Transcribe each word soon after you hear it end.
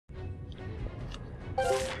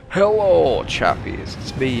Hello, chappies.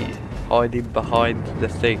 It's me, hiding behind the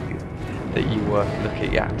thing that you were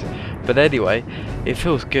looking at. But anyway, it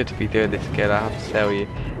feels good to be doing this again, I have to tell you.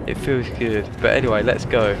 It feels good. But anyway, let's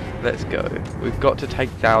go. Let's go. We've got to take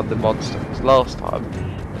down the monster. Because last time,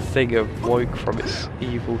 the thing awoke from its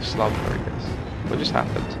evil slumberiness. What just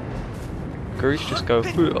happened? Goose just go,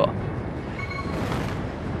 Hooah.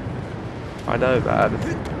 I know, man.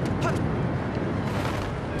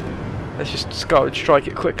 Let's just go and strike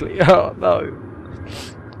it quickly. Oh no.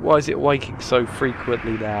 Why is it waking so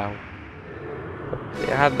frequently now? It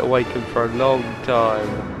hadn't awakened for a long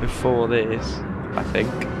time before this, I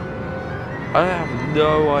think. I have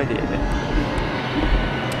no idea.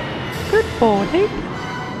 Good morning.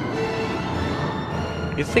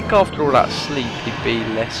 You'd think after all that sleep he'd be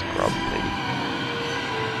less grumpy.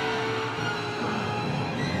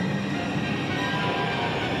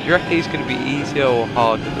 Do you reckon he's going to be easier or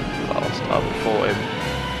harder than the last time we fought him?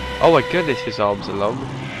 Oh my goodness, his arms are long.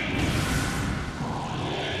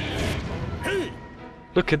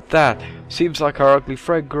 Look at that. Seems like our ugly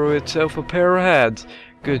friend grew itself a pair of hands.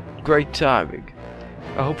 Good, great timing.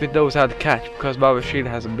 I hope it knows how to catch because my machine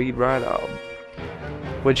has a mean right arm.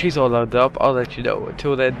 When she's all loaded up, I'll let you know.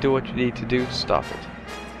 Until then, do what you need to do to stop it.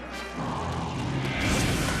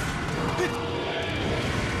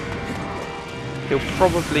 He'll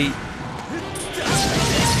probably...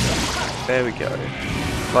 There we go.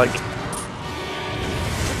 Like,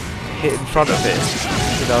 hit in front of it,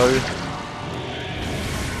 you know,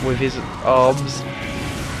 with his arms.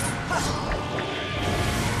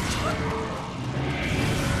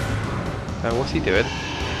 What's he doing?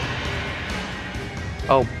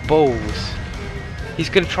 Oh, balls. He's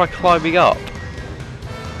gonna try climbing up.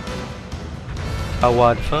 Oh,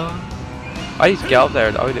 what fun. I need to get up there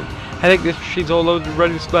and own him. I think this machine's all loaded and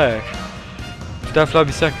ready to smash. If that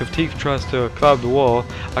flabby sack of teeth tries to climb the wall,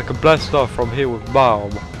 I can blast off from here with my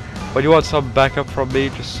arm. When you want some backup from me,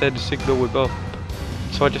 just send a signal with up.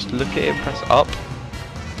 So I just look at it and press up.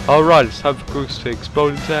 Alright, it's time for Goose to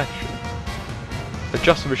explode into action.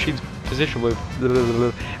 Adjust the machine's position with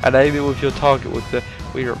and aim it with your target with the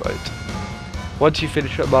Wii remote. Once you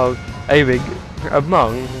finish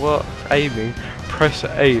aiming, press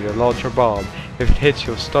A to launch your bomb. If it hits,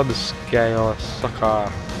 you'll stun the scale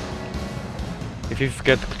sucker. If you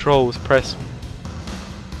forget the controls, press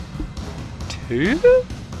 2?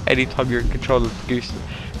 Anytime you're in control of the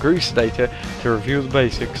Goose data to review the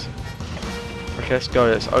basics. Okay, let's go,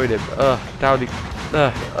 let's own him. Down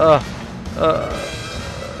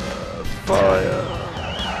fire.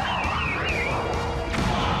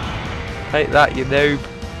 Take that, you noob.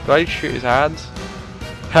 Do I shoot his hands?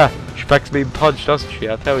 Ha! She backs being punched, doesn't she?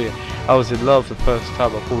 I tell you. I was in love the first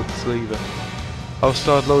time I pulled the sleeve. I'll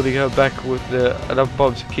start loading her back with enough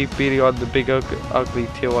bombs to keep beating on the big ugly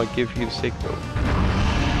till I give you the signal.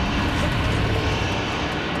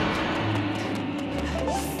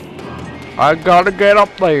 I gotta get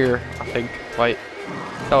up there, I think. Wait.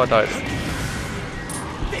 No, I don't.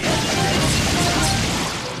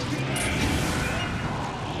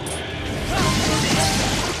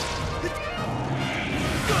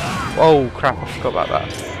 Oh crap, I forgot about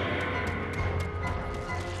that.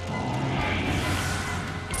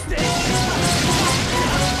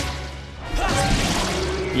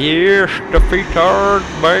 Yes, defeated,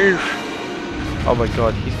 mate. Oh my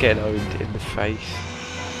god, he's getting owned in the face.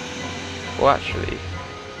 Well, actually,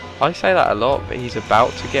 I say that a lot, but he's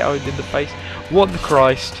about to get owned in the face. What the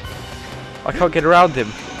Christ? I can't get around him.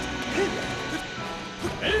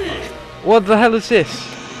 What the hell is this?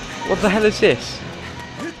 What the hell is this?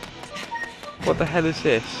 What the hell is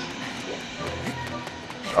this?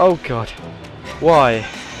 Oh god. Why?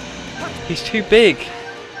 He's too big.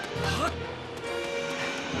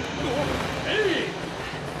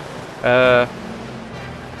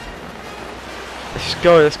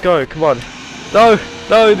 Let's go, come on. No,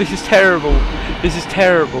 no, this is terrible. This is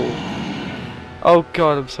terrible. Oh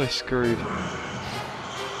god, I'm so screwed.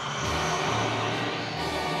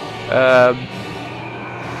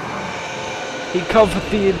 He covered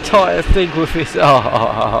the entire thing with his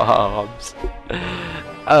arms.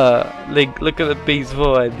 Link, look at the beast's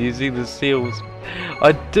void. You see the seals?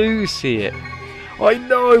 I do see it. I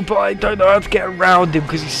know, but I don't know how to get around him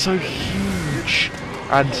because he's so huge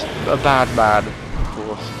and a bad man, of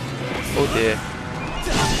course. Oh dear.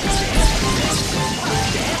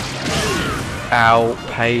 Ow,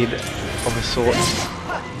 pain of a sort.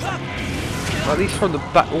 At least from the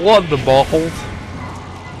back. What the balls?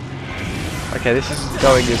 Okay, this isn't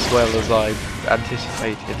going as well as I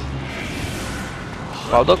anticipated.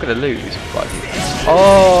 Well, I'm not going to lose, but...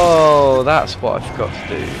 Oh, that's what I forgot to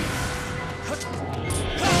do.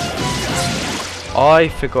 I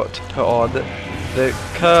forgot to put on the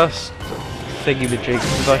cursed thingy-majig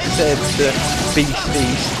because I said to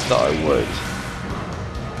Beasties that I would.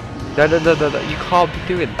 No, you can't be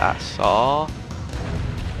doing that, sir.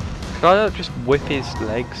 Can I not just whip his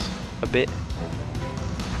legs a bit?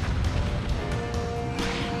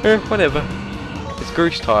 Whatever. It's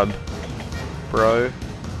Goose time, bro.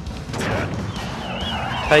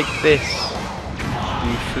 Take this,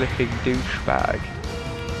 you flipping douchebag.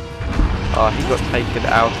 Oh, he got taken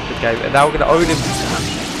out of the game, and now we're gonna own him.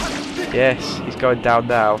 Yes, he's going down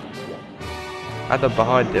now. And I'm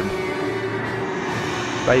behind him.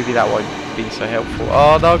 Maybe that won't be so helpful.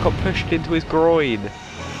 Oh no, I got pushed into his groin.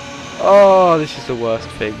 Oh, this is the worst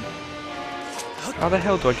thing. How the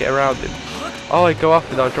hell do I get around him? Oh, I go up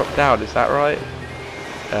and I drop down, is that right?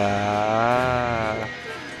 Ah.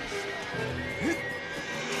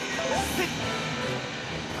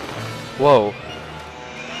 Whoa.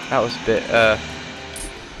 That was a bit,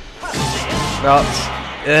 nuts.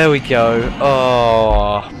 There we go.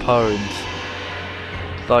 Oh, pwned.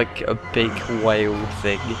 Like a big whale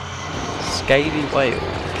thing. Scaly whale.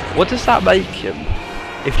 What does that make him?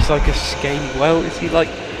 If he's like a scaly whale, is he like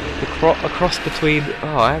a cross between...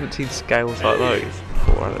 Oh, I haven't seen scales like those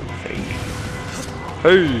before, I don't think.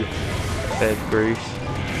 Who? Said Bruce.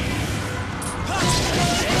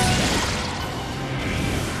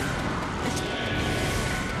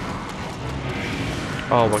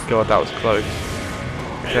 Oh my god, that was close.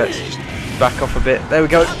 Okay, let's just back off a bit. There we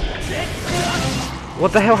go.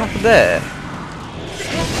 What the hell happened there?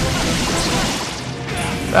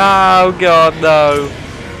 Oh god, no.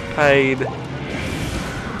 Pain.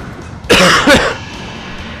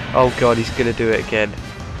 Oh god, he's gonna do it again.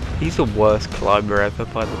 He's the worst climber ever,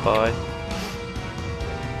 by the by.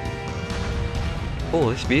 Oh,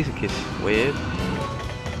 this music is weird.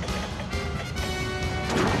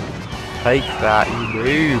 Take that, you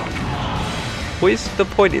noob. What is the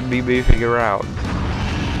point in me moving around? Too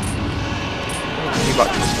much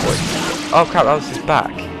at this point. Oh crap, that was his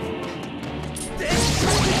back.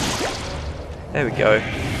 There we go.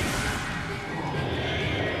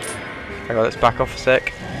 Hang on, let's back off a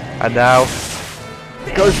sec. And now,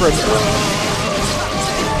 go for him.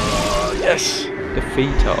 Oh, yes,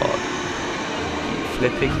 defeated.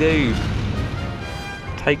 Flipping noob.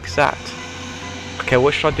 Takes that. Okay,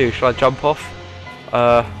 what should I do? Should I jump off?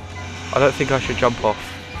 I don't think I should jump off.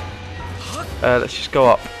 Let's just go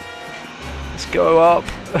up. Let's go up.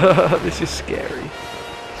 This is scary.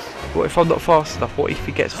 What if I'm not fast enough? What if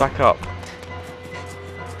he gets back up?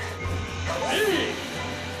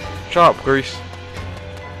 Shut up, Goose.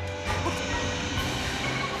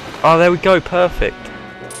 Oh, there we go. Perfect.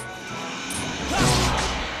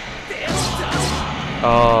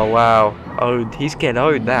 Oh, wow. Owned. He's getting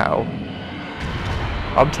owned now.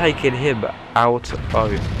 I'm taking him out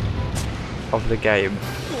of the game.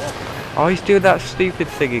 Oh, he's doing that stupid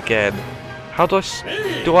thing again. How do I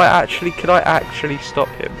can I actually stop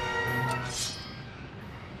him?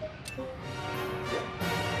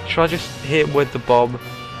 Should I just hit him with the bomb?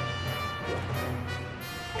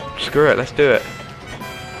 Screw it, let's do it.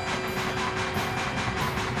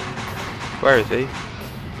 Where is he?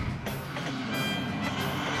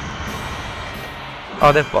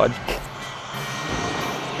 Oh, never mind.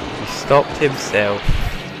 He stopped himself.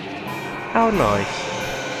 How nice.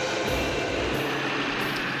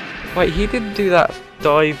 Wait, he didn't do that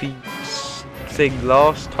divey thing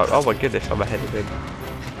last time. Oh my goodness, I'm ahead of him.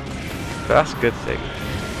 But that's a good thing.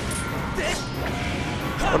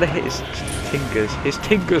 I want to hit his tingers. His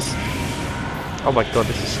tingers! Oh my god,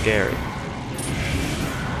 this is scary.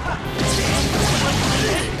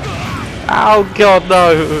 Oh god,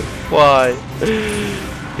 no! Why?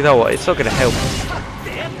 You know what, it's not going to help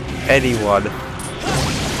anyone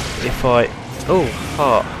if I... Oh,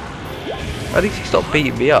 heart. At least he stopped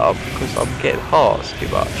beating me up because I'm getting hearts too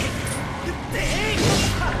much.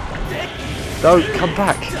 No, come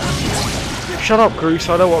back! Shut up, Goose,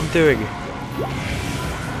 I know what I'm doing.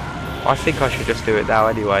 I think I should just do it now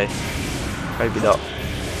anyway. Maybe not.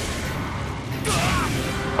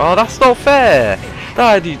 Oh, that's not fair!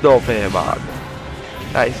 That is not fair, man.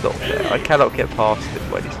 That is not fair. I cannot get past him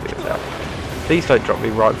when he's doing that. Please don't drop me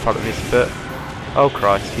right in front of his foot. Oh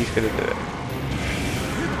Christ, he's gonna do it.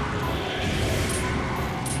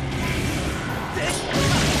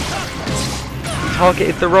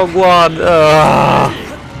 Targeted the wrong one! Ugh.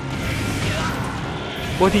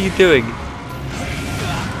 What are you doing?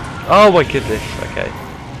 Oh my goodness, okay.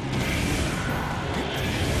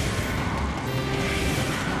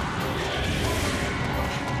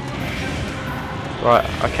 Right,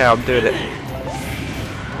 okay, I'm doing it.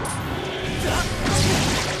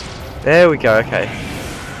 There we go, okay.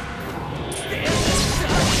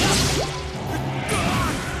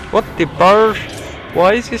 What the bird?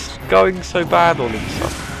 Why is this going so bad all of a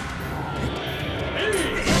sudden?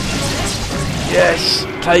 Yes!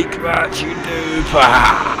 Take that, you noob!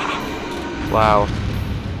 Wow.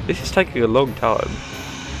 This is taking a long time.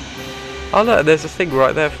 Oh look, there's a thing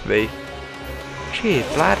right there for me.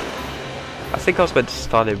 Cheers, lad. I think I was meant to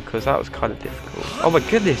stun him because that was kind of difficult. Oh my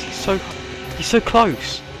goodness, he's so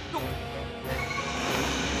close.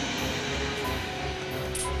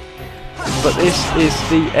 But this is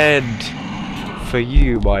the end for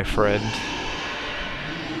you, my friend.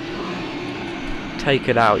 Take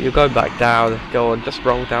it out. You're going back down. Go on, just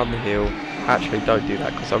roll down the hill. Actually, don't do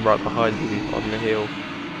that because I'm right behind you on the hill.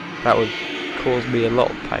 That would cause me a lot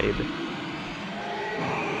of pain.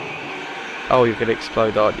 Oh, you're gonna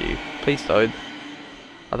explode, aren't you? Please don't.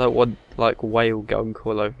 I don't want, like, whale gunk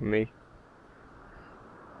all over me.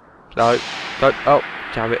 No, don't. Oh,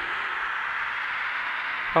 damn it.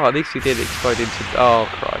 Oh, at least he did explode into. Oh,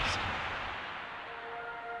 Christ.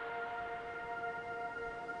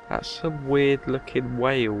 That's some weird looking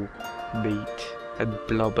whale meat and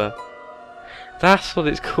blubber. That's what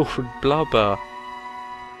it's called, blubber.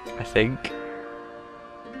 I think.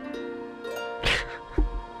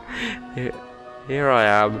 Here I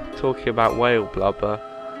am, talking about whale blubber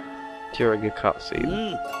during a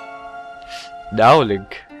cutscene. Now,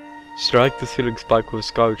 Link. Strike the sealing spike with a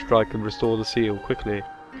Skyward strike and restore the seal quickly.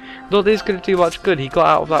 Not that it's going to do much good. He got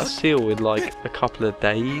out of that seal in like a couple of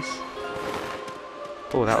days.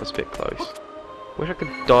 Oh, that was a bit close. Wish I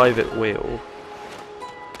could dive at will.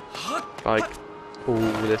 Like, all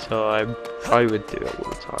the time. I would do it all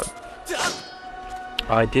the time.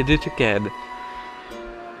 I did it again.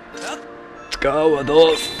 Skyward.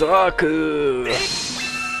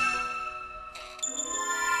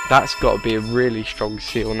 That's got to be a really strong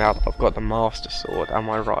seal now that I've got the Master Sword, am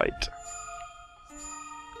I right?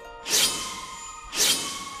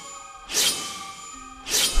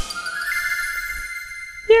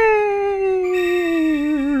 Yay!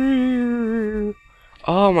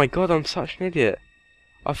 Oh my god, I'm such an idiot.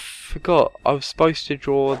 I forgot I was supposed to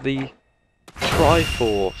draw the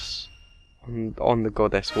Triforce on the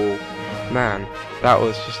goddess wall. Man, that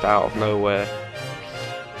was just out of nowhere.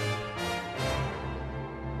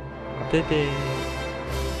 I did it.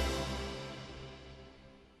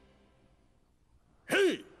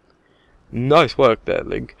 Nice work there,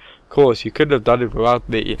 Link. Of course, you couldn't have done it without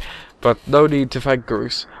me, but no need to thank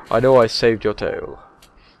Goose. I know I saved your tail.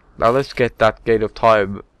 Now let's get that Gate of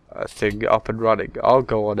Time thing up and running. I'll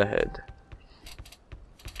go on ahead.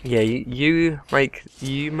 Yeah, you make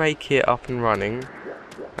it up and running,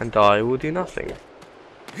 and I will do nothing.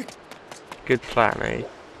 Good plan, eh?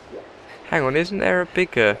 Hang on, isn't there a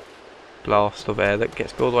bigger blast of air that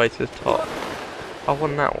gets all the way to the top? I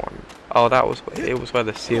want that one. Oh, that was where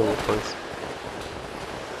the seal was.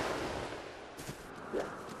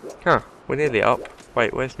 Huh, we're nearly up.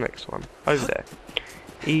 Wait, where's the next one? Over there.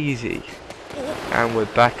 Easy. And we're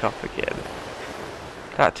back up again.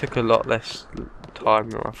 That took a lot less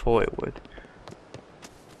time than I thought it would.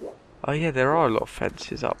 Oh yeah, there are a lot of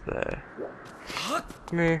fences up there.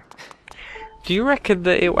 Meh. Do you reckon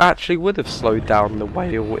that it actually would have slowed down the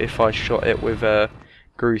whale if I shot it with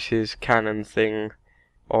Goose's cannon thing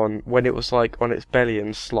on when it was like on its belly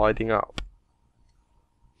and sliding up?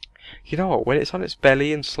 You know what, when it's on its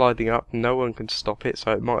belly and sliding up, no one can stop it,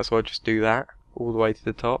 so it might as well just do that all the way to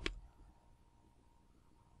the top.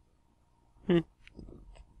 Who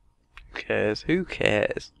cares? Who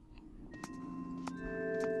cares?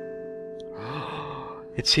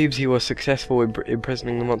 It seems you were successful in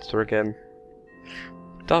imprisoning the monster again.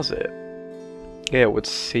 Does it? Yeah, it would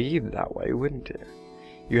seem that way, wouldn't it?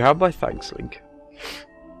 You have my thanks, Link.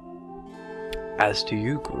 As do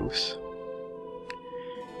you, Goose.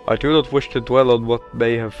 I do not wish to dwell on what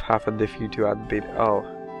may have happened if you two hadn't been. Oh,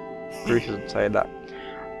 Goose isn't saying that.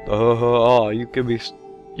 You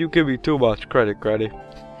give me too much credit, Granny.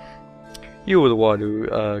 You were the one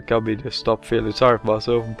who got me to stop feeling sorry for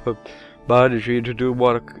myself and put my energy into doing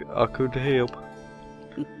what I could to help.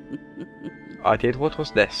 I did what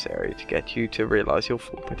was necessary to get you to realize your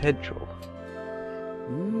full potential.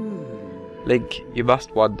 Link, you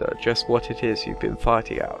must wonder just what it is you've been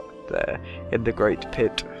fighting out there in the Great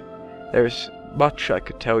Pit. There is much I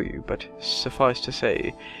could tell you, but suffice to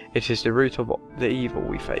say, it is the root of the evil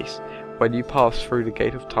we face. When you pass through the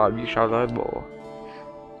Gate of Time, you shall learn more.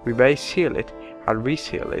 We may seal it and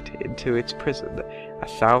reseal it into its prison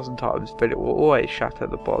 1,000 times, but it will always shatter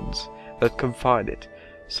the bonds that confine it.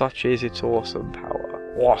 Such is its awesome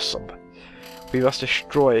power. Awesome! We must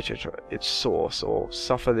destroy it at its source, or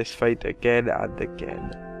suffer this fate again and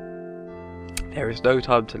again. There is no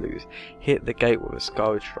time to lose. Hit the gate with a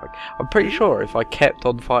Skyward strike. I'm pretty sure if I kept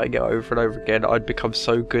on fighting it over and over again, I'd become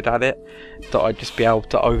so good at it that I'd just be able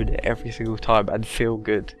to own it every single time and feel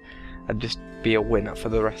good. And just be a winner for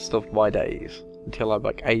the rest of my days. Until I'm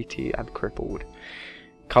like 80 and crippled.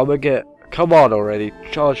 Come on already.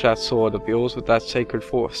 Charge that sword of yours with that sacred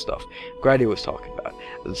force stuff Granny was talking about.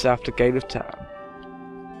 And zap the gate of town.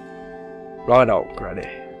 Right on, Granny.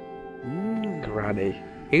 Granny.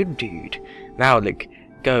 Indeed. Now, Link,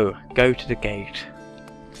 go to the gate.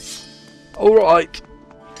 Alright.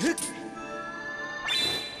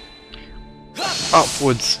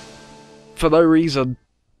 Upwards. For no reason.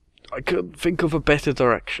 I couldn't think of a better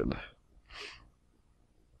direction.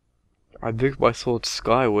 I moved my sword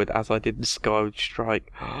skyward as I did the Skyward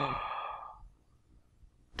strike.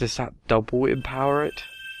 Does that double empower it?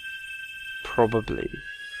 Probably.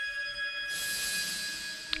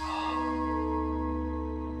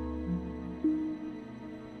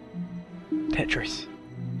 Tetris.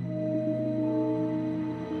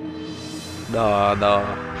 No,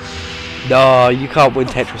 you can't win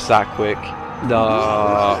Tetris that quick.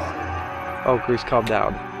 No. Oh, Goose, calm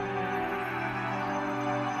down.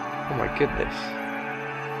 Oh my goodness.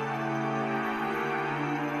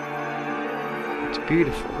 It's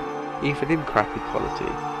beautiful, even in crappy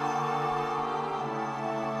quality.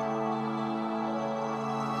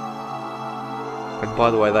 And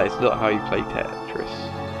by the way, that is not how you play Tetris.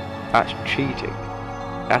 That's cheating.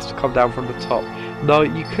 It has to come down from the top. No,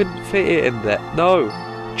 you couldn't fit it in there. No!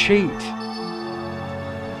 Cheat!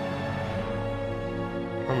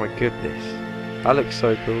 Oh my goodness. That looks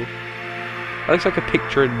so cool. That looks like a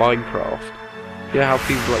picture in Minecraft. You know how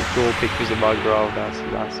people like draw pictures in Minecraft?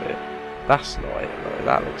 That's it. That's not it though.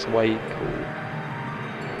 That looks way cool.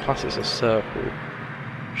 Plus it's a circle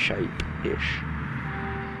shape-ish.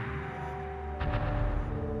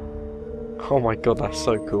 Oh my god, that's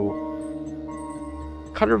so cool.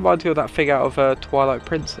 Kind of reminds me of that thing out of Twilight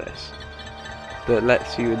Princess that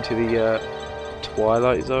lets you into the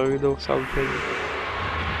Twilight Zone or something.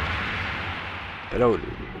 But only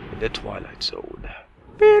in the Twilight Zone.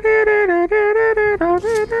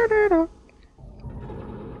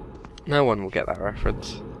 No one will get that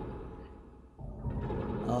reference.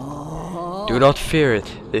 Do not fear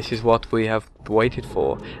it. This is what we have waited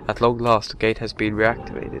for. At long last, the gate has been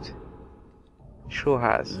reactivated. Sure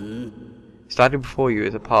has. Standing before you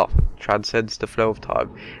is a path that transcends the flow of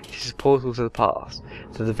time. It is a portal to the past,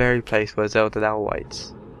 to the very place where Zelda now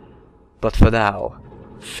waits. But for now,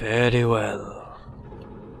 fare thee well.